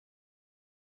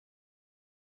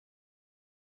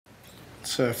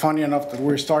It's funny enough that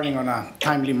we're starting on a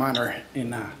timely manner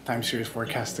in a time series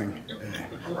forecasting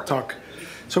talk.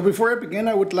 So before I begin,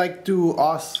 I would like to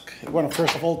ask, well,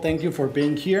 first of all, thank you for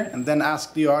being here, and then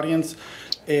ask the audience,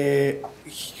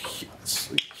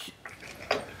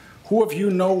 who of you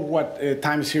know what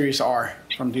time series are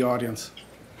from the audience?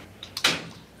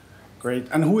 Great.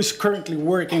 And who is currently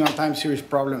working on time series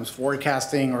problems,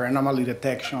 forecasting or anomaly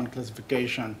detection,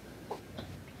 classification?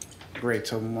 Great,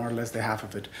 so more or less the half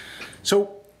of it.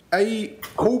 So I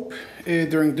hope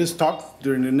during this talk,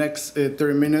 during the next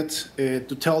 30 minutes,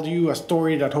 to tell you a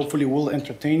story that hopefully will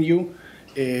entertain you.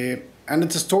 And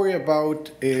it's a story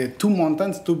about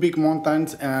two big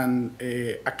mountains, and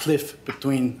a cliff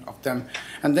between of them.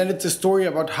 And then it's a story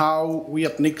about how we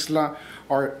at Nixtla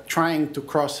are trying to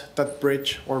cross that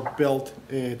bridge or build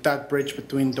that bridge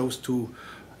between those two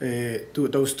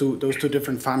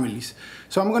different families.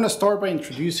 So I'm going to start by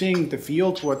introducing the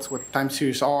field, what time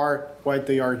series are, why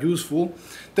they are useful.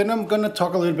 Then I'm going to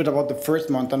talk a little bit about the first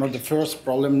mountain or the first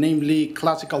problem, namely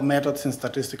classical methods in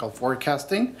statistical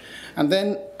forecasting. And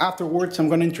then afterwards, I'm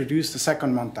going to introduce the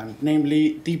second mountain,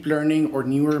 namely deep learning or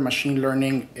newer machine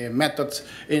learning methods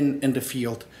in the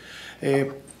field.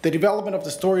 The development of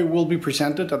the story will be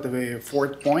presented at the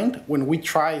fourth point when we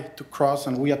try to cross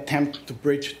and we attempt to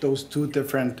bridge those two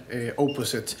different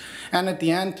opposites. And at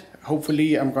the end,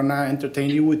 hopefully, I'm going to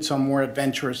entertain you with some more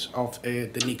adventures of the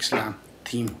Nixtla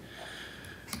team.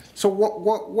 So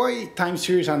why time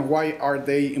series and why are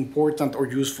they important or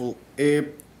useful?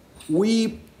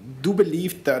 We do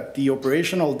believe that the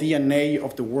operational DNA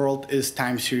of the world is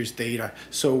time series data.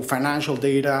 So financial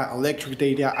data, electric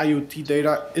data, IoT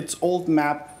data, it's all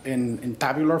mapped in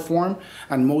tabular form,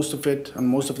 and most of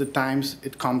the times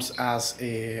it comes as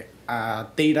a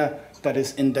data that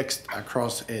is indexed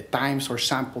across times or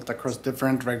sampled across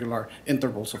different regular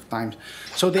intervals of time.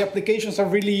 So the applications are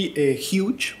really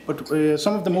huge, but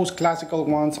some of the most classical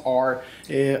ones are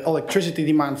electricity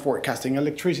demand forecasting,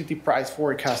 electricity price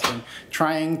forecasting,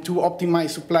 trying to optimize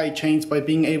supply chains by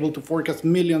being able to forecast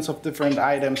millions of different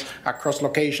items across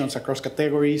locations, across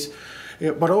categories.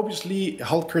 But obviously,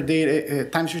 healthcare data,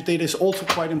 time series data is also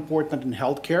quite important in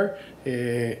healthcare.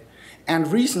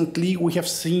 And recently, we have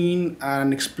seen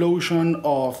an explosion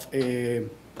of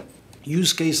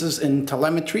use cases in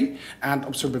telemetry and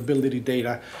observability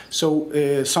data. So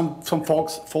some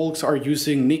folks are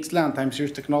using Nixtla and time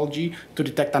series technology to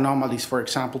detect anomalies, for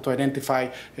example, to identify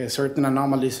certain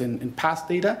anomalies in past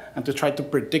data and to try to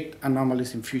predict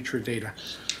anomalies in future data.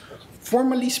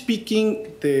 Formally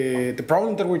speaking, the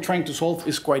problem that we're trying to solve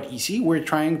is quite easy. We're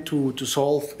trying to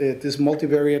solve this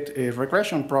multivariate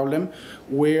regression problem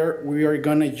where we are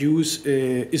going to use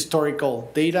historical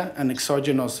data and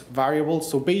exogenous variables.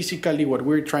 So basically what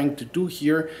we're trying to do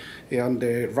here on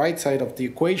the right side of the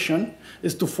equation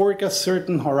is to forecast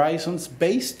certain horizons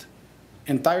based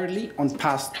entirely on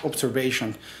past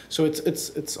observation. So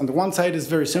it's on the one side it's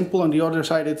very simple, on the other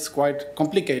side it's quite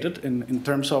complicated in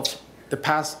terms of the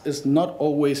past is not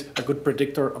always a good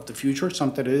predictor of the future.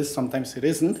 Sometimes it is, sometimes it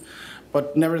isn't.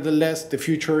 But nevertheless, the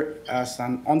future, as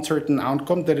an uncertain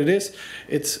outcome that it is,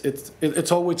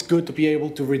 it's always good to be able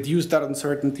to reduce that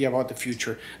uncertainty about the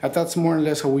future. And that's more or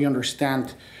less how we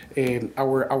understand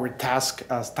our task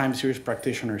as time series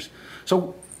practitioners.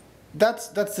 So that's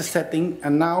the setting,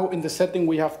 and now in the setting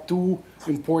we have two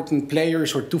important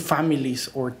players or two families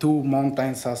or two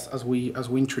mountains as we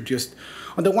introduced.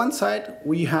 On the one side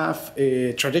we have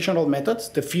traditional methods.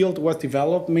 The field was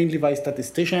developed mainly by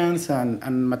statisticians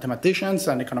and mathematicians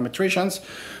and econometricians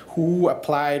who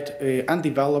applied and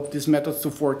developed these methods to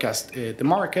forecast the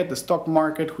market, the stock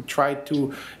market, who tried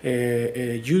to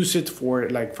use it for,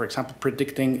 like, for example,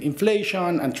 predicting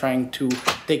inflation and trying to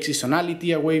take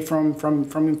seasonality away from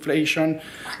inflation.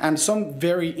 And some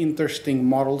very interesting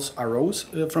models arose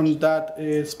from that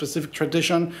specific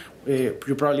tradition.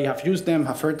 You probably have used them,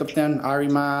 have heard of them: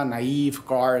 ARIMA, naive,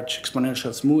 Garch,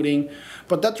 exponential smoothing.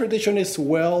 But that tradition is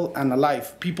well and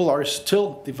alive. People are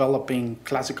still developing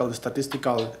classical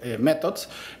statistical methods.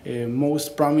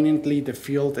 Most prominently, the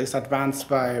field is advanced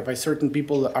by certain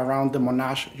people around the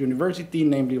Monash University,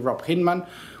 namely Rob Hinman,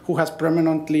 who has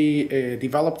permanently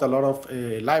developed a lot of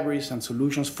libraries and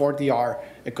solutions for the R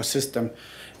ecosystem.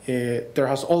 There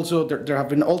have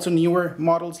been also newer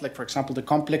models, like, for example, the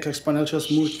complex exponential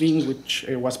smoothing, which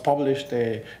was published,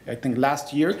 I think,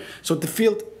 last year. So the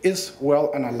field is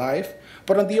well and alive.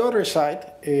 But on the other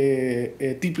side,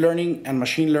 deep learning and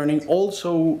machine learning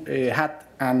also had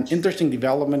an interesting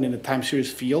development in the time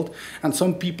series field, and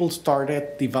some people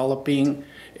started developing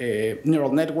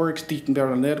neural networks, deep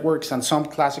neural networks, and some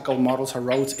classical models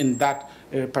arose in that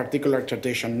particular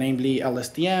tradition, namely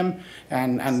LSTM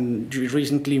and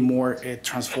recently more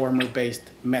transformer-based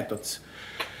methods.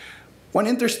 One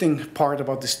interesting part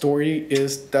about the story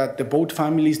is that the both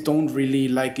families don't really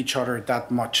like each other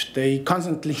that much. They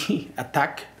constantly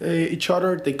attack each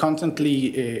other, they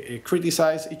constantly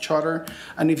criticize each other,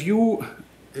 and if you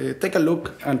take a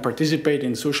look and participate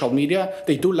in social media,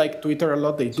 they do like Twitter a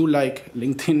lot, they do like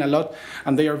LinkedIn a lot,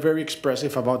 and they are very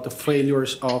expressive about the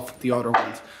failures of the other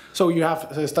ones. So you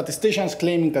have statisticians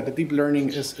claiming that the deep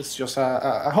learning is just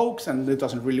a hoax and it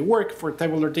doesn't really work for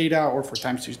tabular data or for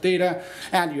time series data.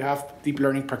 And you have deep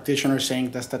learning practitioners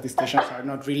saying that statisticians are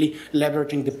not really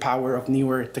leveraging the power of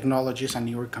newer technologies and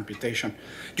newer computation.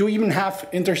 You even have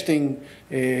interesting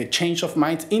change of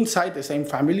minds inside the same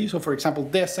family. So for example,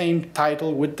 the same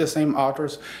title with the same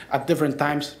authors at different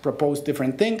times propose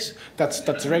different things.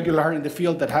 That's regular in the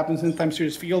field, that happens in time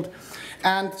series field.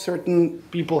 And certain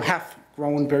people have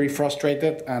grown very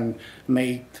frustrated and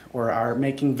made or are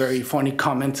making very funny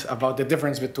comments about the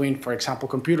difference between, for example,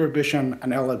 computer vision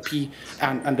and LLP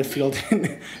and the field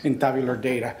in tabular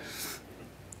data.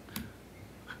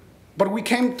 But we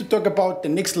came to talk about the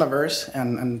NixtlaVerse,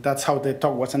 and that's how the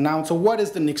talk was announced. So what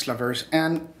is the NixtlaVerse?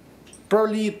 And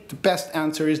probably the best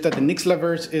answer is that the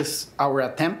NixtlaVerse is our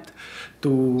attempt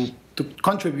to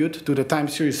contribute to the time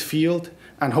series field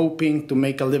and hoping to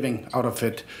make a living out of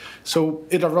it. So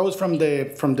it arose from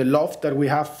the love that we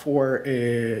have for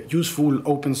useful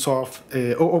open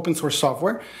source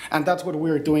software, and that's what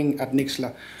we're doing at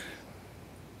Nixtla.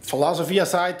 Philosophy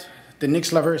aside, the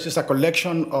NixtlaVerse is a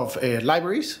collection of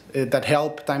libraries that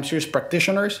help time series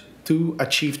practitioners to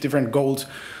achieve different goals.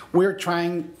 We're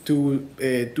trying to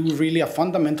do really a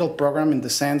fundamental program in the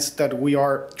sense that we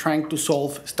are trying to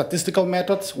solve statistical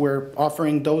methods. We're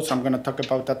offering those. I'm going to talk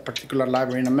about that particular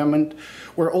library in a moment.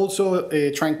 We're also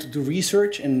trying to do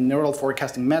research in neural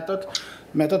forecasting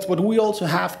methods, but we also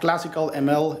have classical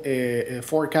ML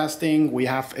forecasting. We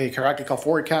have hierarchical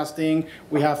forecasting.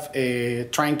 We have we're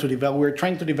trying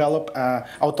to develop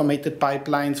automated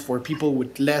pipelines for people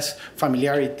with less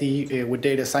familiarity with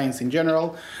data science in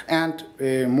general. And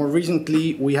more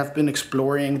recently, we have been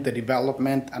exploring the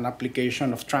development and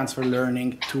application of transfer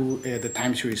learning to the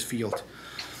time series field.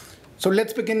 So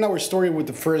let's begin our story with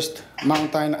the first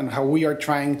mountain and how we are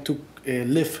trying to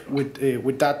live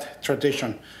with that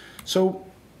tradition. So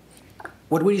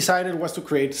what we decided was to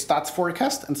create Stats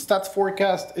Forecast, and Stats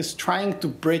Forecast is trying to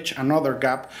bridge another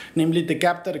gap, namely the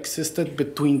gap that existed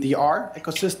between the R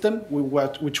ecosystem,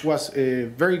 which was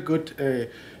very good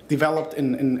developed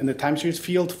in the time series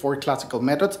field for classical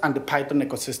methods, and the Python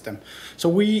ecosystem. So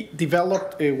we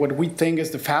developed what we think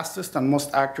is the fastest and most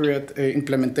accurate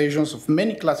implementations of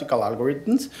many classical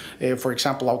algorithms, for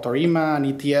example, AutoRima and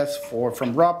ETS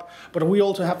from ROP, but we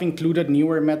also have included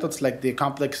newer methods like the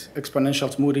complex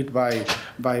exponential smoothed by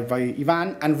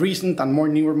Ivan, and recent and more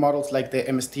newer models like the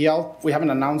MSTL. We haven't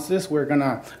announced this, we're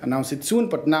gonna announce it soon,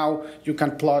 but now you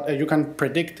can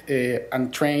predict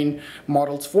and train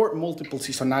models for multiple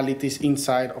seasonalities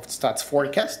inside of Stats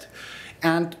Forecast.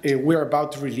 And we're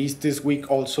about to release this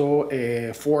week also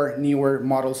 4 newer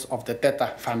models of the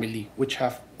Theta family, which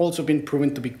have also been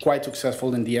proven to be quite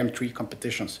successful in the M3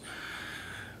 competitions.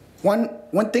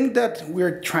 One thing that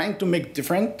we're trying to make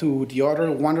different to the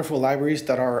other wonderful libraries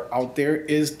that are out there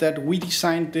is that we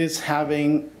designed this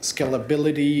having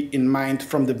scalability in mind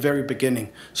from the very beginning.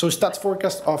 So Stats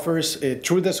Forecast offers,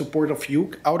 through the support of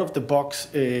Fugue, out-of-the-box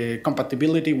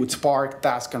compatibility with Spark,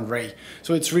 Dask, and Ray.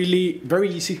 So it's really very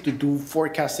easy to do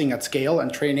forecasting at scale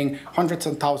and training hundreds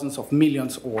and thousands of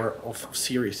millions of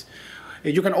series.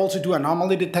 You can also do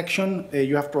anomaly detection.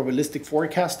 You have probabilistic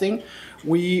forecasting.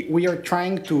 We are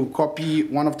trying to copy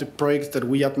one of the projects that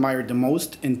we admire the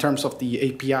most in terms of the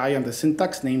API and the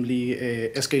syntax, namely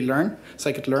sklearn,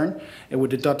 scikit-learn,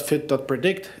 with the .fit,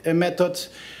 .predict methods.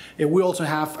 We also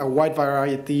have a wide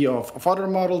variety of other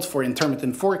models for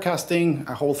intermittent forecasting,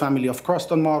 a whole family of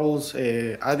Croston models,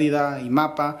 Adida,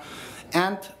 IMAPA.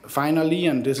 And finally,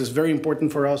 and this is very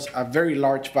important for us, a very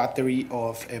large battery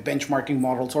of benchmarking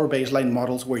models or baseline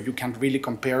models where you can really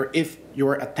compare if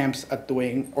your attempts at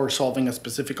doing or solving a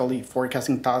specifically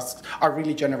forecasting tasks are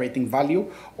really generating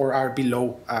value or are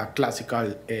below a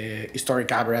classical historic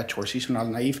average or seasonal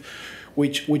naive,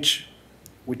 which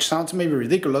sounds maybe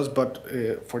ridiculous, but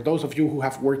for those of you who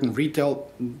have worked in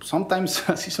retail, sometimes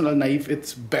seasonal naive,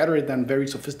 it's better than very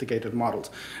sophisticated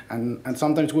models. And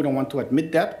sometimes we don't want to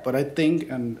admit that, but I think,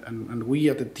 and we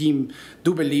at the team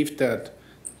do believe that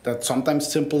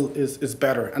sometimes simple is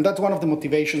better. And that's one of the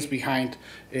motivations behind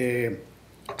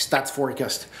Stats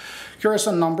Forecast. Here are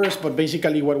some numbers, but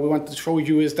basically what we want to show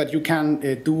you is that you can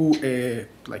do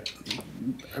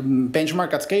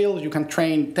benchmark at scale. You can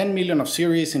train 10 million of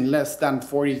series in less than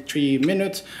 43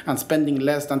 minutes and spending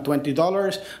less than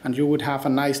 $20, and you would have a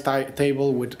nice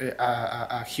table with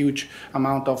a huge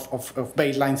amount of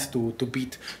baselines to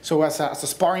beat. So as a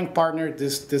sparring partner,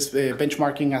 this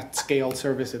benchmarking at scale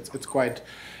service, it's quite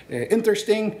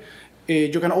interesting.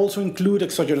 You can also include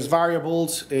exogenous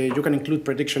variables. You can include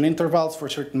prediction intervals for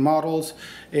certain models.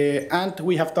 And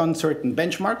we have done certain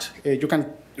benchmarks. You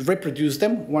can reproduce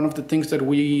them. One of the things that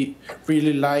we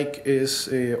really like is,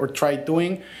 or try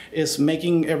doing, is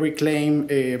making every claim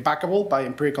backable by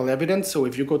empirical evidence. So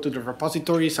if you go to the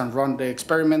repositories and run the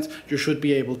experiments, you should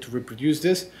be able to reproduce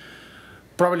this.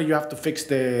 Probably you have to fix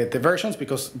the versions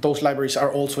because those libraries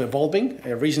are also evolving.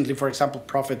 Recently, for example,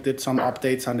 Prophet did some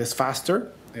updates and is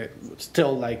faster.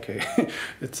 Still, like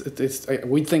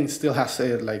we think it still has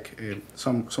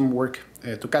some work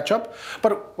to catch up.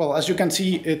 But well, as you can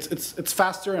see, it's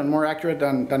faster and more accurate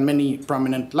than many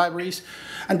prominent libraries.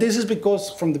 And this is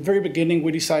because from the very beginning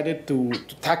we decided to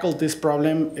tackle this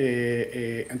problem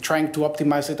and trying to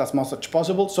optimize it as much as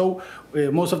possible. So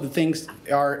most of the things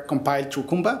are compiled through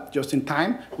Numba, just in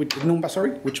time,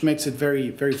 which makes it very,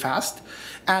 very fast.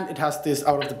 And it has this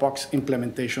out-of-the-box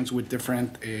implementations with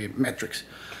different metrics.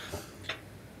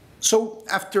 So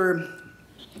after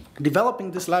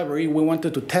developing this library, we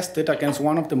wanted to test it against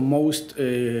one of the most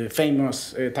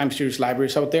famous time series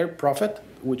libraries out there, Prophet,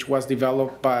 which was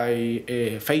developed by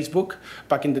Facebook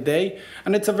back in the day.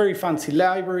 And it's a very fancy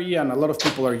library, and a lot of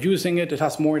people are using it. It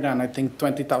has more than, I think,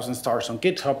 20,000 stars on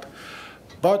GitHub.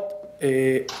 But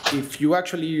if you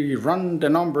actually run the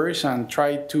numbers and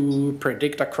try to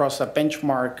predict across a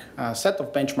benchmark set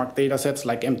of benchmark data sets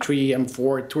like M3,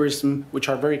 M4, tourism, which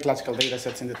are very classical data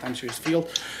sets in the time series field,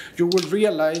 you will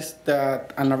realize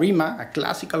that an ARIMA, a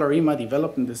classical ARIMA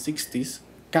developed in the 60s,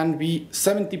 can be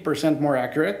 70% more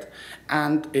accurate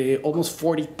and almost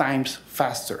 40 times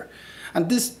faster. And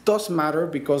this does matter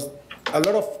because a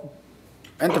lot of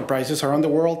enterprises around the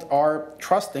world are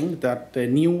trusting that the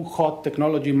new hot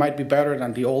technology might be better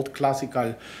than the old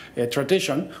classical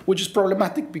tradition, which is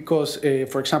problematic because,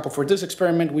 for example, for this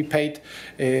experiment, we paid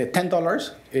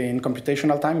 $10 in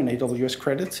computational time in AWS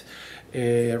credits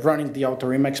running the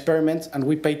AutoRIMA experiments, and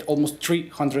we paid almost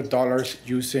 $300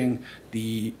 using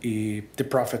the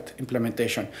Prophet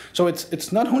implementation. So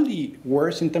it's not only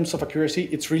worse in terms of accuracy,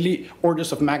 it's really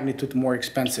orders of magnitude more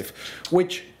expensive,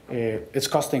 which it's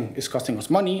costing us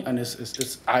money, and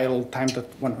it's idle time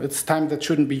it's time that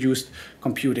shouldn't be used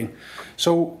computing.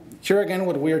 So here again,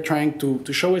 what we are trying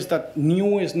to show is that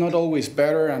new is not always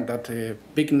better, and that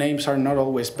big names are not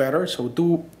always better. So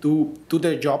do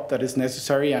the job that is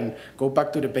necessary, and go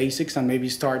back to the basics, and maybe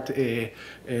start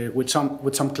with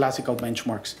some classical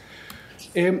benchmarks.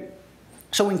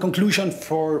 So in conclusion,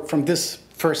 from this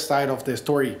first side of the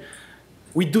story,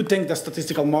 we do think that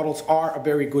statistical models are a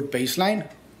very good baseline.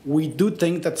 We do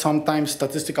think that sometimes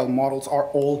statistical models are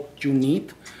all you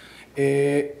need.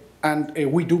 And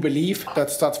we do believe that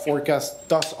StatsForecast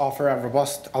does offer a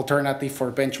robust alternative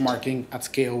for benchmarking at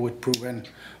scale with proven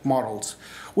models.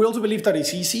 We also believe that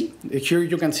it's easy. Here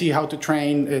you can see how to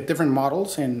train different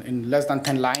models in less than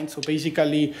 10 lines. So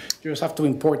basically, you just have to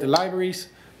import the libraries,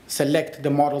 select the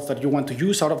models that you want to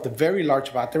use out of the very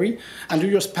large battery, and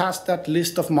you just pass that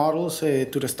list of models to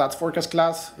the StatsForecast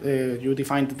class. You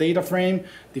define the data frame,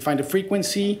 define the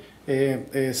frequency,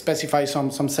 specify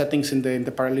some settings in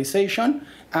the parallelization,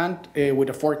 and with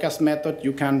the forecast method,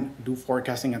 you can do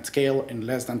forecasting at scale in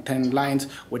less than 10 lines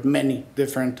with many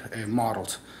different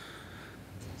models.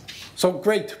 So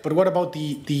great, but what about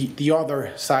the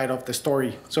other side of the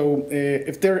story? So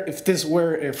if this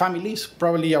were families,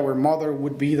 probably our mother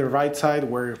would be the right side,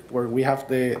 where we have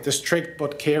the strict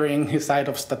but caring side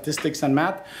of statistics and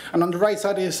math, and on the right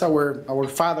side is our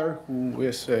father, who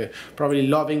is probably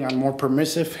loving and more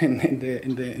permissive in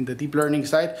the deep learning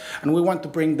side, and we want to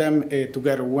bring them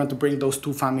together. We want to bring those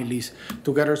two families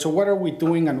together. So what are we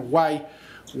doing, and why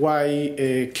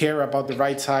care about the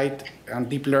right side and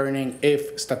deep learning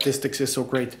if statistics is so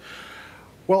great?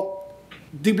 Well,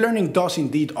 deep learning does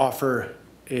indeed offer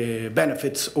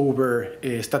benefits over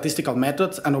statistical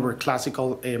methods and over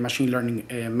classical machine learning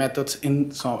methods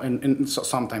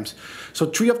sometimes. So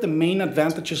three of the main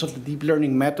advantages of the deep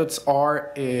learning methods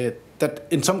are that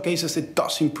in some cases it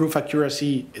does improve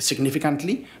accuracy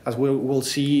significantly, as we'll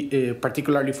see,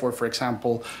 particularly for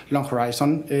example, long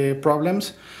horizon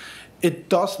problems. It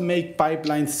does make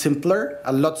pipelines simpler,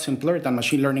 a lot simpler than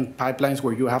machine learning pipelines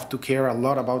where you have to care a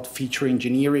lot about feature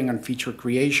engineering and feature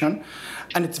creation.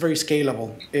 And it's very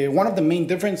scalable. One of the main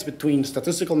differences between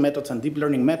statistical methods and deep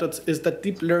learning methods is that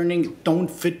deep learning don't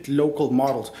fit local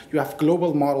models. You have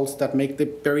global models that make the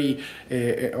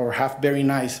or have very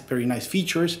nice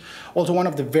features. Also, one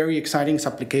of the very exciting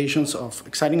applications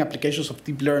of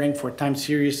deep learning for time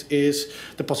series is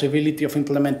the possibility of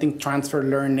implementing transfer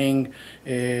learning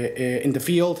in the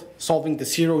field, solving the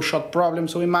zero-shot problem.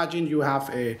 So imagine you're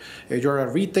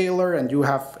a retailer and you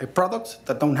have products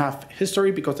that don't have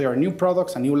history because they are new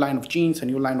products, a new line of jeans, a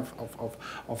new line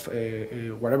of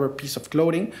whatever piece of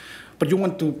clothing, but you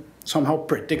want to somehow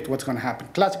predict what's going to happen.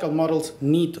 Classical models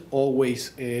need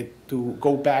always to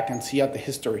go back and see at the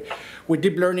history. With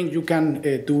deep learning, you can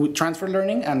do transfer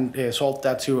learning and solve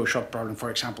that zero-shot problem, for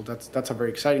example. That's a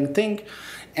very exciting thing.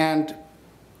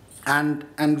 And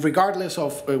regardless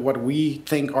of what we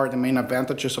think are the main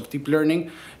advantages of deep learning,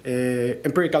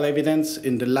 empirical evidence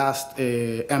in the last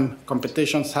M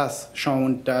competitions has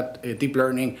shown that deep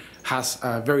learning has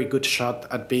a very good shot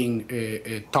at being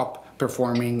top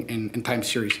performing in time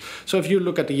series. So if you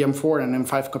look at the M4 and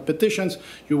M5 competitions,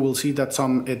 you will see that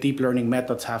some deep learning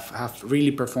methods have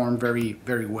really performed very,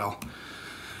 very well.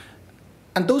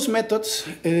 And those methods,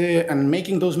 and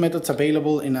making those methods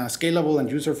available in a scalable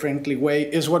and user-friendly way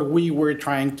is what we were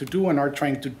trying to do and are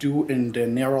trying to do in the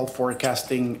neural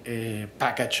forecasting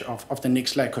package of the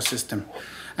Nixtla ecosystem.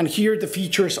 And here the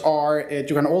features are,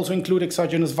 you can also include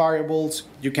exogenous variables.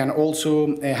 You can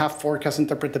also have forecast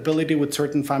interpretability with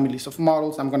certain families of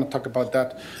models. I'm going to talk about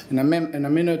that in a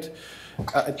minute.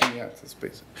 I think, yeah, that's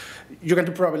basic. You can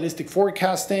do probabilistic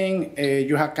forecasting.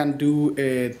 You can do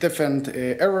different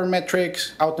error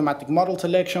metrics, automatic model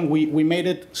selection. We made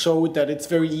it so that it's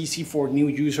very easy for new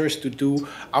users to do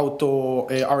auto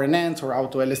RNNs or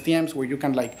auto LSTMs, where you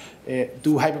can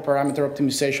do hyperparameter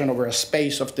optimization over a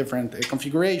space of different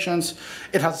configurations.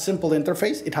 It has a simple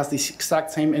interface. It has the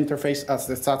exact same interface as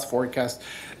the stats forecast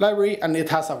library, and it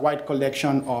has a wide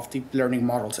collection of deep learning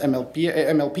models,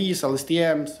 MLPs,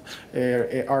 LSTMs,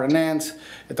 RNNs,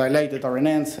 dilated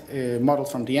RNNs,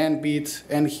 models from the NBits,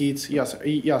 NHITs,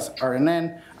 EAS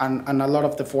RNN, and a lot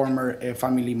of the former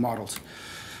family models.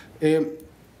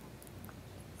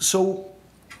 So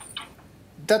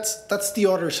that's the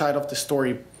other side of the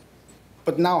story.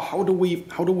 But now, how do we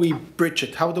bridge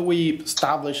it? How do we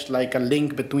establish a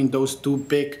link between those two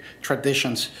big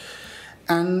traditions?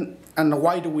 And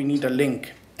why do we need a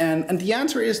link? And the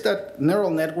answer is that neural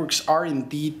networks are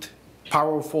indeed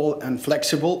powerful and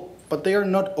flexible, but they are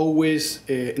not always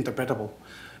interpretable.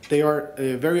 They are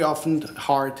very often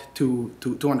hard to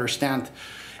understand.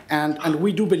 And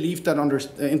we do believe that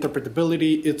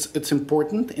interpretability it's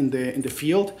important in the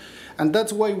field, and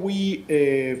that's why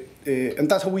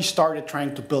that's how we started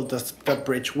trying to build that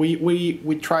bridge.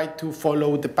 We tried to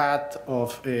follow the path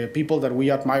of people that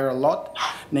we admire a lot,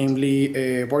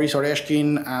 namely Boris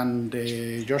Oreshkin and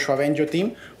Joshua Benjo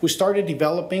team, who started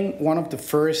developing one of the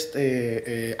first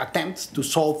attempts to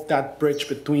solve that bridge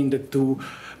between the two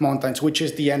mountains, which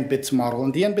is the NBits model.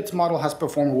 And the NBits model has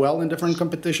performed well in different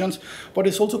competitions, but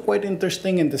it's also quite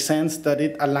interesting in the sense that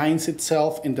it aligns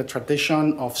itself in the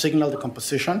tradition of signal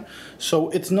decomposition. So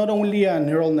it's not only a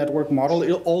neural network model,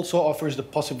 it also offers the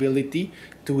possibility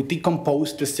to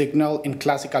decompose the signal in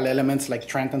classical elements like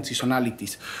trend and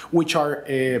seasonalities, which are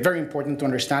very important to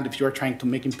understand if you're trying to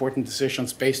make important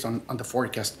decisions based on the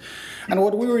forecast. And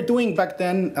what we were doing back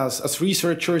then as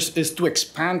researchers is to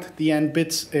expand the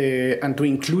NBits and to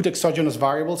include exogenous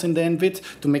variables in the NBits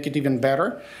to make it even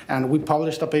better. And we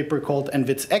published a paper called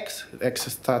NBits X.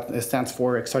 X stands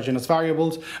for exogenous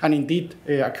variables. And indeed,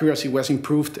 accuracy was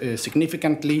improved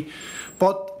significantly.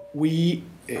 But we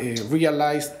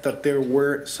realized that there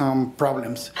were some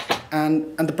problems.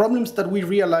 And the problems that we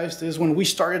realized is when we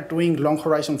started doing long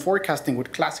horizon forecasting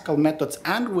with classical methods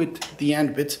and with the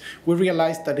NBits, we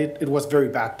realized that it was very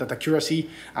bad, that accuracy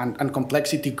and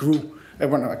complexity grew.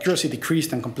 Accuracy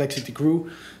decreased and complexity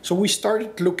grew. So we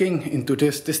started looking into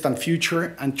this distant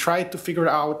future and tried to figure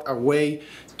out a way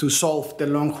to solve the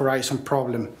long horizon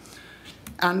problem.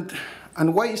 And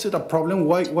why is it a problem?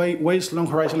 Why is long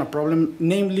horizon a problem?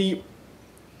 Namely,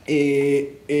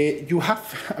 you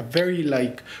have a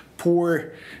very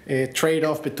poor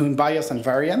trade-off between bias and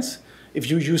variance. If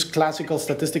you use classical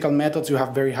statistical methods, you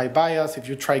have very high bias. If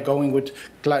you try going with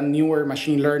newer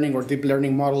machine learning or deep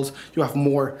learning models, you have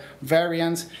more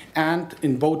variance. And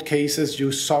in both cases,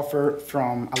 you suffer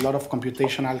from a lot of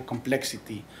computational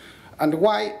complexity. And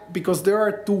why? Because there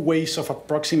are two ways of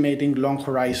approximating long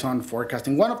horizon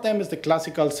forecasting. One of them is the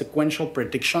classical sequential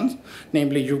predictions,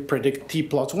 namely you predict t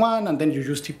plus 1, and then you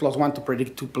use t plus 1 to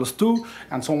predict 2 plus 2,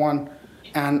 and so on.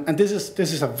 And this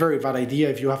is a very bad idea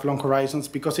if you have long horizons,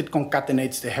 because it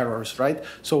concatenates the errors, right?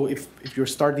 So if you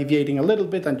start deviating a little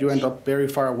bit, and you end up very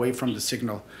far away from the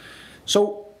signal.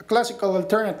 So a classical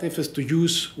alternative is to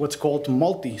use what's called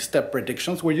multi-step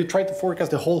predictions, where you try to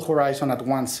forecast the whole horizon at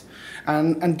once.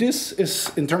 And this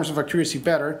is, in terms of accuracy,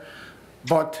 better,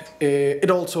 but it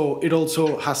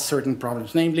also has certain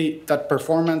problems, namely that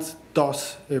performance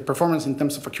in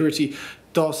terms of accuracy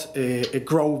does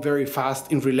grow very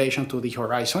fast in relation to the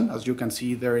horizon, as you can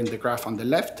see there in the graph on the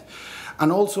left.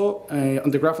 And also,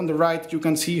 on the graph on the right, you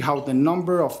can see how the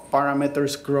number of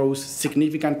parameters grows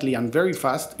significantly and very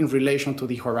fast in relation to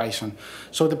the horizon.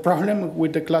 So the problem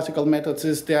with the classical methods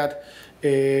is that,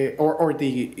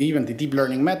 even the deep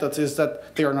learning methods, is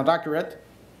that they are not accurate,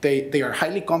 they are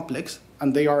highly complex,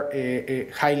 and they are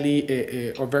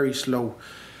or very slow.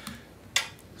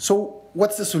 So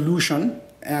what's the solution?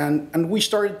 And we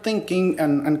started thinking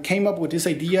and came up with this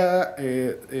idea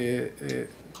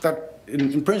that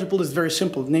in principle is very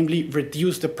simple, namely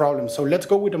reduce the problem. So let's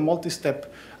go with a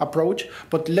multi-step approach,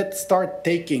 but let's start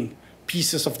taking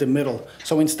pieces of the middle.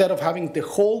 So instead of having the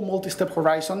whole multi-step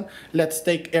horizon, let's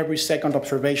take every second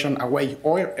observation away,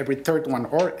 or every third one,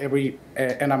 or every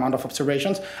n amount of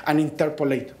observations, and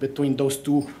interpolate between those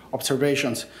two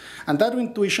observations. And that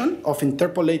intuition of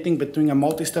interpolating between a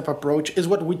multi-step approach is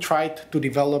what we tried to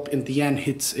develop in the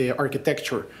NHITS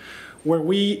architecture, where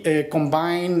we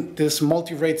combine this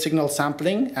multi-rate signal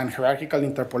sampling and hierarchical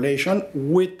interpolation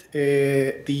with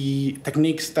the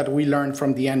techniques that we learned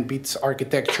from the NBITS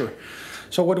architecture.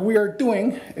 So what we are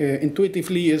doing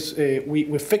intuitively is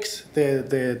we fix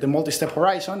the multi-step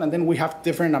horizon, and then we have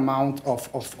different amount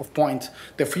of points.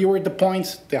 The fewer the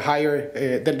points, the higher,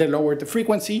 the lower the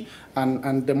frequency,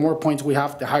 and the more points we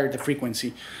have, the higher the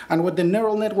frequency. And what the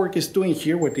neural network is doing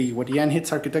here, what the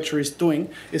NHITS architecture is doing,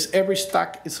 is every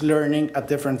stack is learning a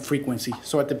different frequency.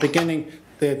 So at the beginning,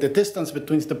 the distance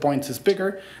between the points is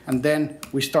bigger, and then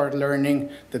we start learning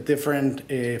the different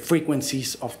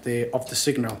frequencies of the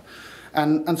signal.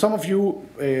 And some of you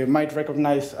might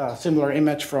recognize a similar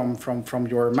image from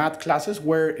your math classes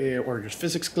or your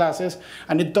physics classes,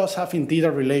 and it does have indeed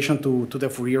a relation to the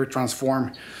Fourier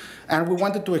transform. And we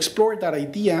wanted to explore that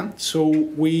idea, so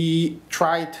we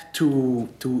tried to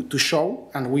show,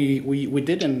 and we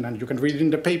did, and you can read it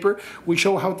in the paper, we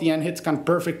show how the NHITS can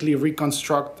perfectly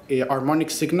reconstruct harmonic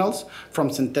signals from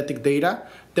synthetic data,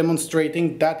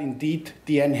 demonstrating that indeed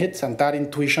the NHITS and that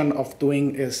intuition of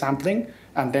doing sampling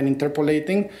and then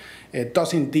interpolating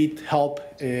does indeed help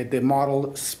the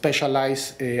model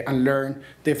specialize and learn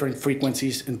different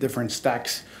frequencies in different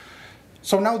stacks.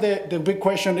 So now the big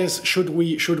question is, should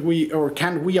we, or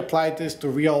can we apply this to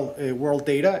real world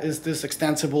data? Is this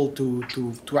extensible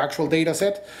to actual data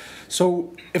set?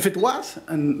 So if it was,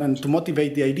 and to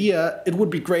motivate the idea, it would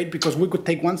be great, because we could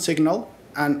take one signal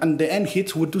and the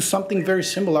NHITS would do something very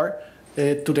similar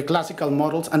to the classical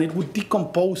models, and it would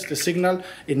decompose the signal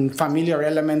in familiar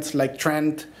elements like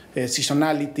trend,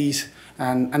 seasonalities,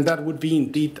 and that would be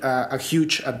indeed a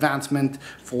huge advancement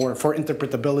for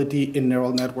interpretability in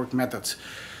neural network methods.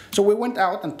 So we went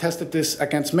out and tested this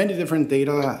against many different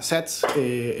data sets,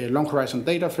 long horizon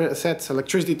data sets,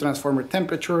 electricity transformer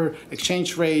temperature,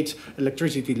 exchange rates,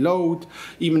 electricity load,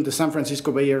 even the San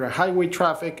Francisco Bay Area highway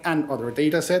traffic, and other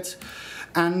data sets.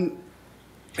 And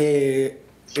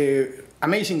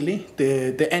amazingly,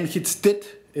 the NHITS did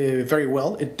very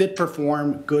well. It did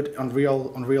perform good on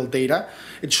real data.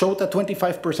 It showed a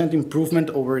 25% improvement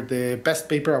over the Best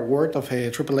Paper Award of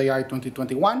AAAI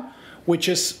 2021, which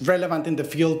is relevant in the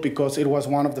field because it was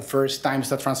one of the first times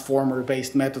that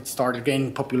transformer-based methods started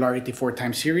gaining popularity for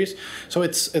time series. So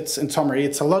it's in summary,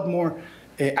 it's a lot more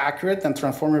accurate than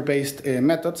transformer-based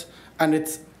methods, and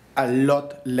it's a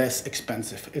lot less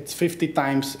expensive. It's 50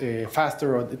 times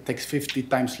faster, or it takes 50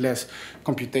 times less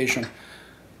computation.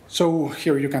 So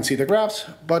here you can see the graphs,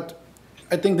 but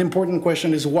I think the important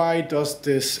question is, why does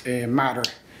this matter?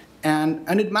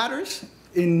 And it matters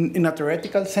in a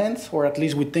theoretical sense, or at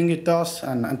least we think it does,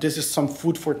 and this is some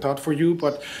food for thought for you,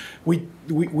 but we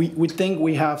think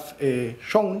we have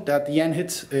shown that the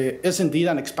NHITS is indeed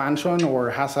an expansion or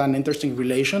has an interesting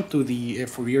relation to the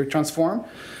Fourier transform.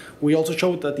 We also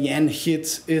showed that the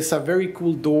NHITS is a very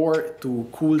cool door to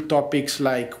cool topics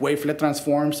like wavelet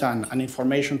transforms and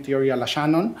information theory a la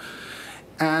Shannon.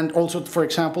 And also, for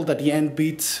example, that the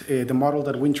NBITS, the model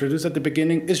that we introduced at the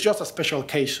beginning, is just a special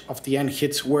case of the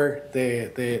NHITS where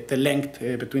the length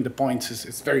between the points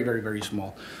is very, very, very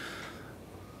small.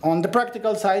 On the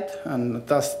practical side, and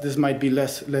thus this might be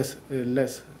this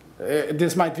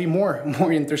might be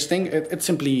more interesting. It's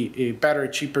simply better,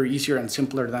 cheaper, easier, and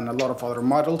simpler than a lot of other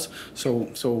models.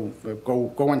 So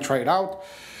go and try it out,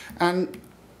 and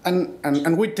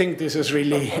we think this is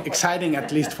really exciting.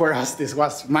 At least for us, this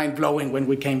was mind blowing when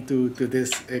we came to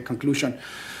this conclusion.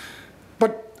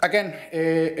 But again,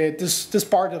 this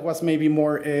part was maybe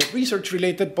more research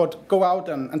related, but go out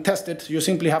and test it. You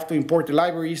simply have to import the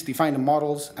libraries, define the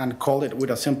models, and call it with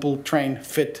a simple train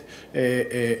fit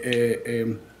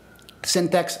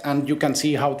syntax, and you can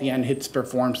see how the nhits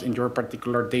performs in your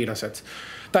particular data sets.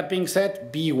 That being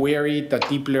said, be wary that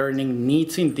deep learning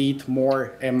needs indeed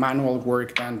more manual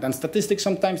work than statistics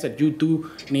sometimes, that you do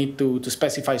need to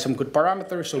specify some good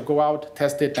parameters. So go out,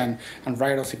 test it, and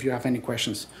write us if you have any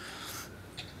questions.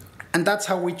 And that's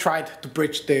how we tried to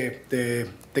bridge the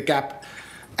gap.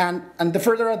 And the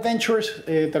further adventures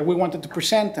that we wanted to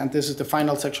present, and this is the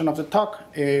final section of the talk,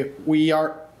 we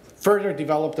are further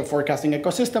developed the forecasting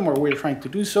ecosystem, or we're trying to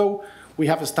do so. We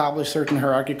have established certain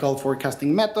hierarchical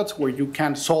forecasting methods where you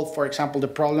can solve, for example, the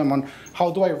problem on how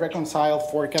do I reconcile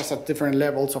forecasts at different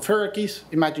levels of hierarchies.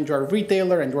 Imagine you're a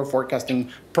retailer and you're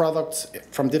forecasting products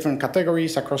from different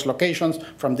categories across locations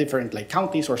from different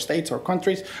counties or states or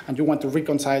countries, and you want to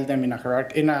reconcile them in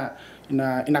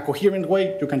a coherent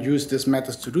way. You can use these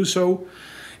methods to do so.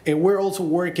 We're also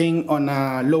working on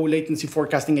a low latency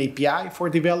forecasting API for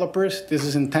developers. This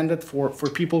is intended for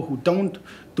people who don't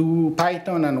do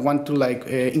Python and want to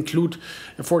include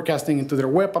forecasting into their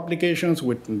web applications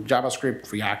with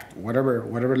JavaScript, React,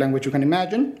 whatever language you can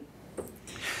imagine.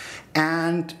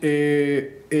 And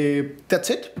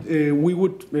that's it. We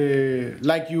would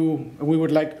like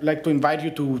to invite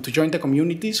you to join the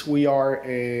communities. We are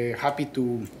happy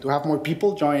to have more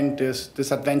people join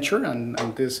this adventure and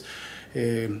this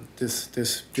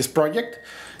project.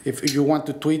 If you want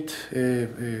to tweet,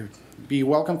 be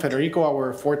welcome. Federico,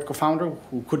 our fourth co-founder,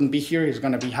 who couldn't be here, is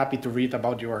going to be happy to read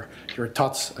about your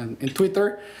thoughts in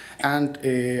Twitter. And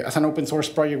as an open source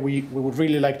project, we would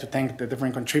really like to thank the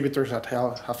different contributors that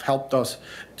have helped us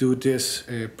do this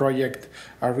project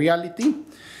a reality.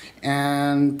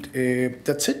 And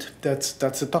that's it. That's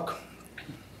the talk.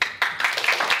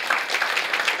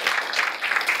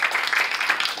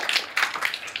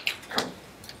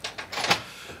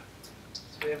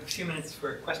 We have a few minutes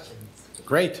for questions.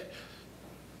 Great.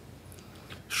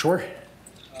 Sure.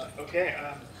 Okay.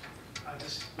 I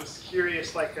just was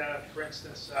curious, for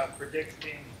instance,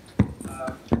 predicting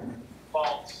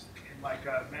faults in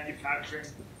a manufacturing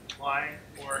line,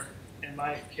 or in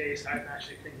my case, I'm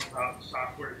actually thinking about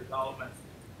software development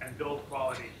and build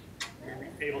quality. You're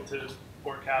able to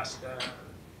forecast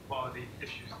quality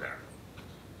issues there.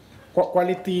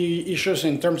 Quality issues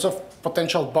in terms of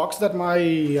potential bugs that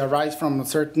might arise from a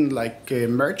certain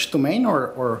merge domain,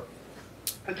 or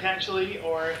potentially,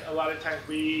 or a lot of times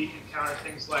we encounter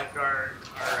things like our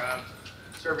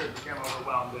servers became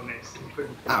overwhelmed and they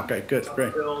couldn't okay, good,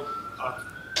 great. Build up,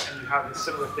 and you have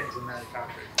similar things in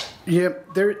manufacturing. Yeah,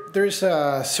 there's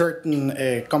a certain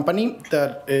company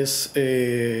that is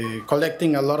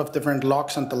collecting a lot of different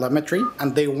logs and telemetry,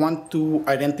 and they want to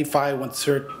identify when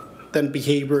certain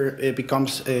behavior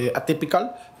becomes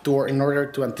atypical in order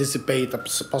to anticipate a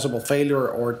possible failure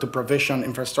or to provision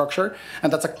infrastructure.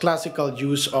 And that's a classical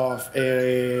use of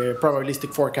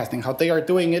probabilistic forecasting. How they are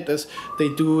doing it is they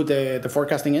do the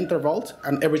forecasting intervals,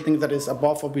 and everything that is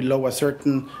above or below a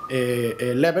certain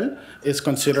level is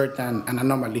considered an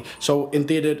anomaly. So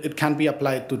indeed, it can be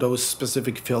applied to those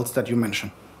specific fields that you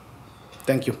mentioned.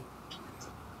 Thank you.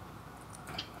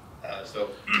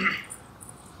 So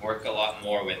work a lot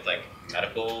more with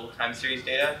medical time series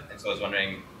data, and so I was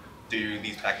wondering, do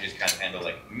these packages kind of handle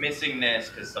missingness?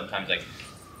 Because sometimes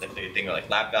the thing are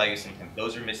lab values, sometimes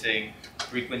those are missing.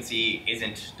 Frequency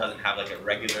doesn't have a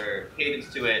regular cadence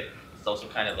to it. It's also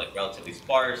kind of relatively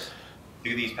sparse.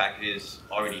 Do these packages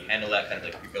already handle that kind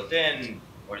of pre-built in,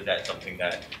 or is that something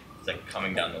that is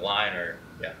coming down the line, or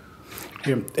yeah?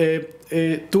 Yeah.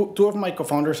 Two of my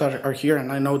co-founders are here,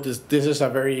 and I know this is a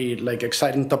very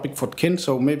exciting topic for Kin.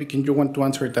 So maybe Kin, you want to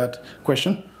answer that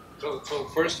question? So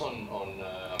first on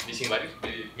missing values,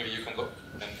 maybe you can go,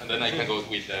 and then I can go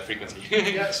with frequency.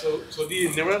 Yeah. So the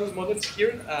neural models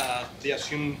here, they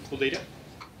assume full data.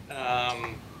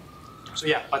 So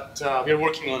yeah, but we are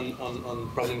working on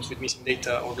problems with missing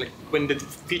data, or when the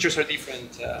features are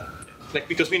different.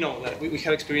 Because we know that we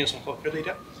have experience on healthcare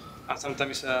data. And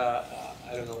sometimes, I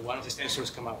don't know, one of the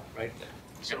sensors come out, right?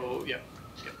 So, yeah.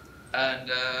 And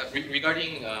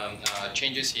regarding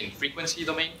changes in frequency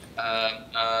domain,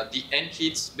 the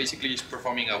nhits basically is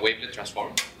performing a wavelet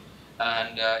transform.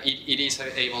 and it is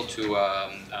able to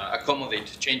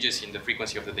accommodate changes in the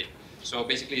frequency of the data. So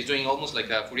basically, it's doing almost like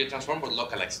a Fourier transform, but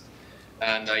localized.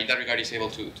 And in that regard, it's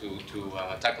able to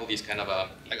tackle this kind of,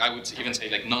 like I would even say,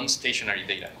 like non-stationary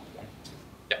data.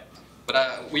 Yeah.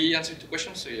 But we answered two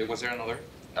questions. Was there another?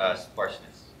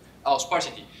 Sparseness. Oh,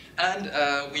 sparsity. And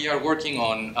we are working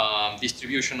on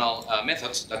distributional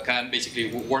methods that can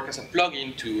basically work as a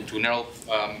plugin to neural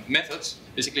methods.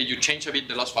 Basically, you change a bit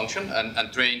the loss function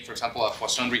and train, for example, a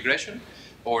Poisson regression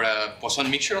or a Poisson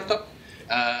mixture on top.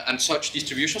 And such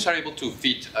distributions are able to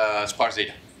fit sparse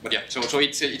data. But yeah, so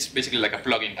it's basically like a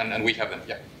plugin, and we have them.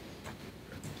 Yeah.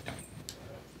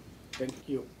 Thank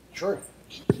you. Sure.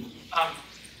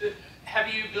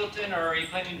 Have you built in, or are you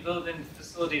planning to build in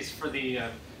facilities for the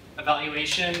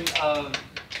evaluation of,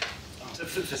 to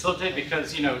facilitate?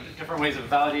 Because, you know, different ways of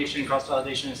validation,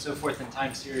 cross-validation, and so forth in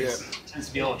time series tends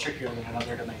to be a little trickier than in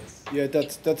other domains. Yeah,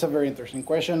 that's a very interesting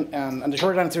question. And the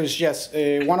short answer is yes.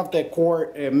 One of the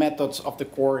core methods of the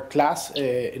core class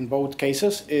in both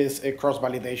cases is a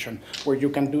cross-validation, where you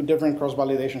can do different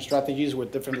cross-validation strategies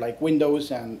with different like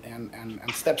windows and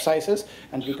step sizes,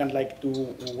 and you can like do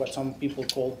what some people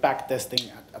call back testing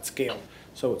at scale.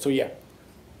 So yeah.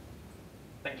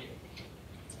 Thank you.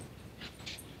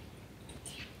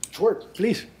 Sure,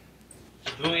 please.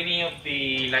 Do any of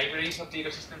the libraries of the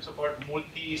ecosystem support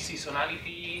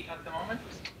multi-seasonality at the moment?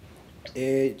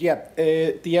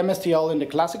 The MSTL in the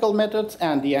classical methods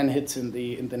and the NHITs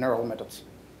in the neural methods.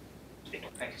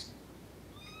 Thanks.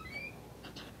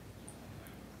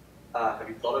 Have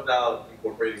you thought about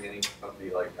incorporating any of the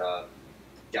like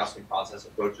Gaussian process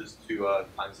approaches to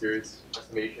time series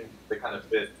estimation? They kind of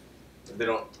fit. They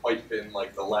don't quite fit in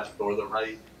like the left or the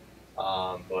right,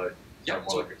 but Yeah,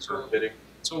 more like a curve fitting.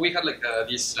 So we had like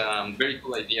this very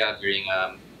cool idea during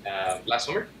last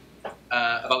summer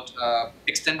about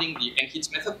extending the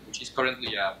NHITs method, which is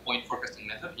currently a point forecasting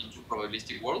method, into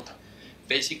probabilistic world,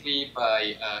 basically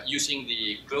by using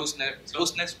the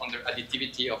closeness under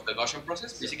additivity of the Gaussian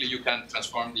process. Basically, you can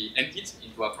transform the NHITs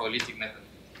into a probabilistic method,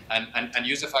 and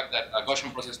use the fact that a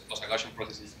Gaussian process plus a Gaussian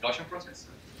process is a Gaussian process,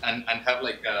 and have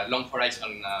like a long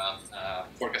horizon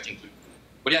forecasting tool.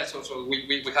 But yeah, so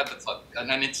we had that thought, and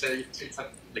then it's like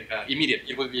immediate.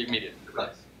 It will be immediate.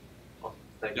 Nice. Well,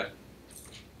 thank you.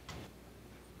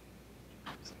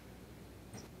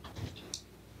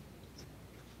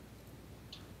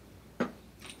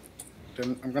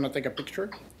 Then I'm going to take a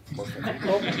picture.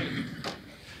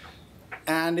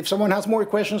 And if someone has more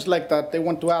questions like that they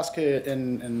want to ask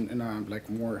in a like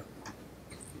more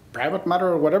private matter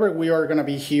or whatever, we are going to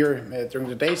be here during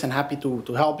the days and happy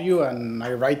to help you. And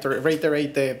I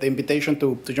reiterate the invitation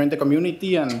to join the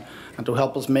community and to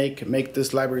help us make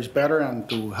these libraries better and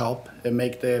to help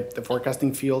make the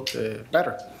forecasting field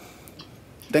better.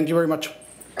 Thank you very much.